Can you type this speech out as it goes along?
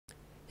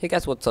Hey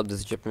guys, what's up?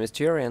 This is GeekBench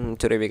here, and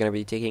today we're going to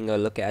be taking a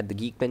look at the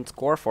GeekBench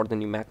score for the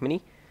new Mac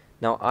Mini.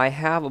 Now, I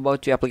have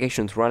about 2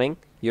 applications running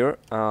here.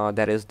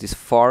 That is the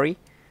Safari.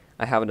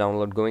 I have a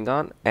download going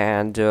on,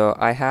 and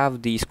I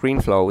have the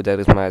ScreenFlow, that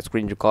is my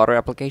screen recorder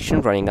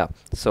application, running up.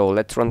 So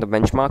let's run the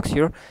benchmarks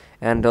here.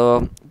 And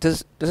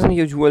this doesn't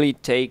usually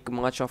take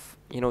much of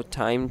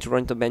time to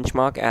run the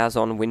benchmark as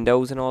on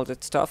Windows and all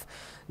that stuff.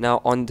 Now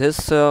on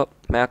this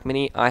Mac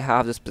Mini, I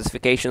have the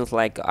specifications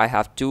like I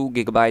have 2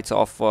 GB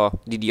of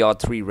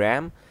DDR3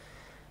 Ram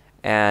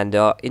and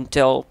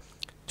Intel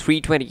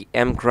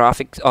 320M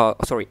graphics,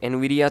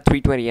 NVIDIA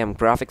 320M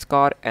graphics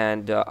card,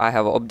 and I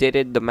have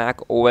updated the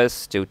Mac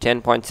OS to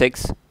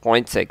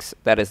 10.6.6.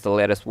 That is the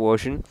latest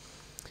version,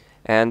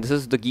 and this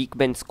is the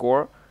GeekBench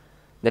score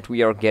that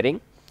we are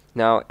getting.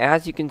 Now,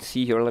 as you can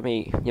see here, let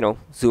me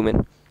zoom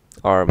in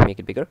or make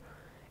it bigger,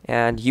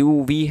 and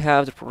we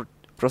have the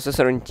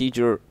processor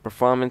integer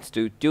performance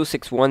to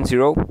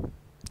 2610.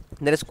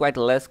 That is quite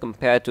less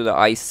compared to the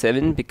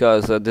i7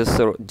 because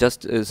this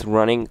just is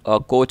running a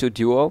Core 2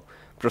 Duo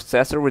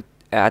processor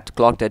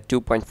clocked at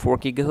 2.4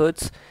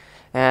 GHz,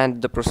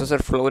 and the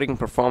processor floating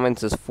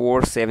performance is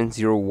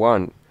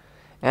 4701,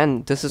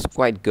 and this is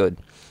quite good.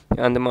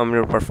 And the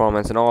memory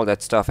performance and all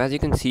that stuff, as you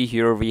can see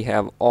here, we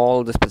have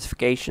all the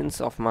specifications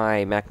of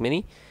my Mac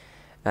Mini,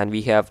 and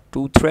we have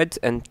 2 threads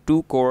and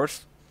 2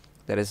 cores.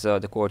 That is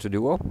the Core 2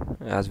 Duo,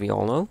 as we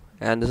all know,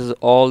 and this is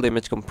all the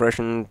image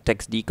compression,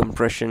 text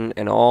decompression,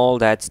 and all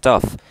that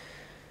stuff,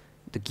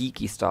 the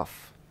geeky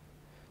stuff.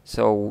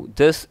 So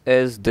this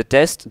is the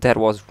test that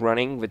was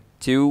running with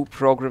 2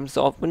 programs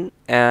open,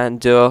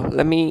 and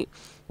let me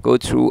go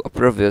through a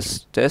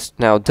previous test.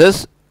 Now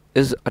this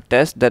is a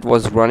test that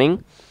was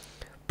running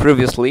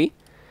previously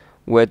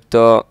with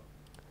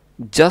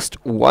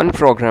just one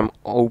program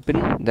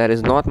open, that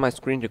is not my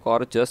screen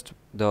recorder, just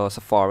the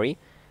Safari,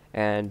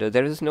 and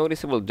there is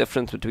noticeable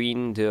difference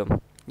between the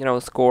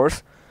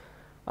scores.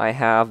 I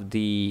have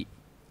the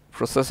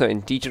processor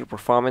integer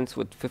performance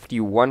with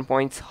 51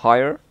 points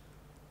higher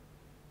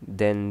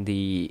than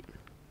the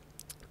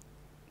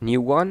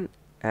new one,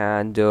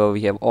 and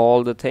we have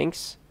all the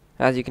things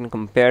as you can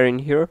compare in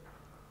here.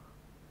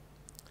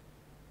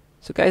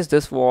 So guys,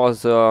 this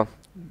was the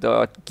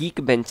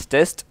GeekBench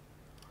test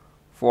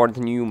for the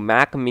new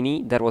Mac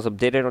Mini that was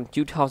updated on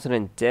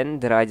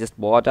 2010 that I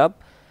just bought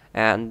up,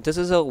 and this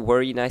is a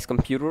very nice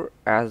computer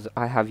as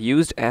I have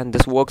used, and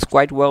this works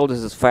quite well. This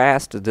is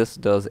fast, this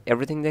does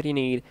everything that you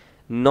need.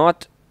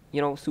 Not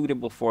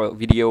suitable for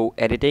video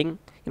editing,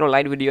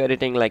 light video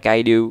editing like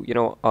I do,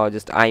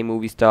 just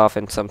iMovie stuff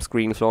and some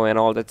ScreenFlow and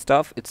all that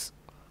stuff. It's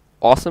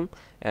awesome,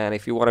 and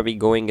if you want to be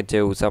going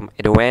into some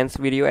advanced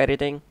video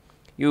editing,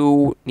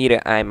 you need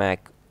an iMac.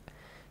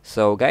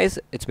 So guys,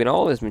 it's been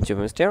always been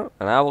GeekBench,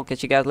 and I will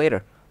catch you guys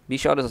later. Be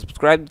sure to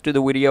subscribe to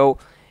the video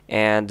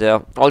and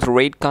also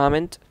rate,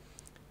 comment,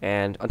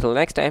 and until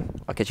next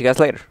time, I'll catch you guys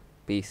later.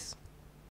 Peace.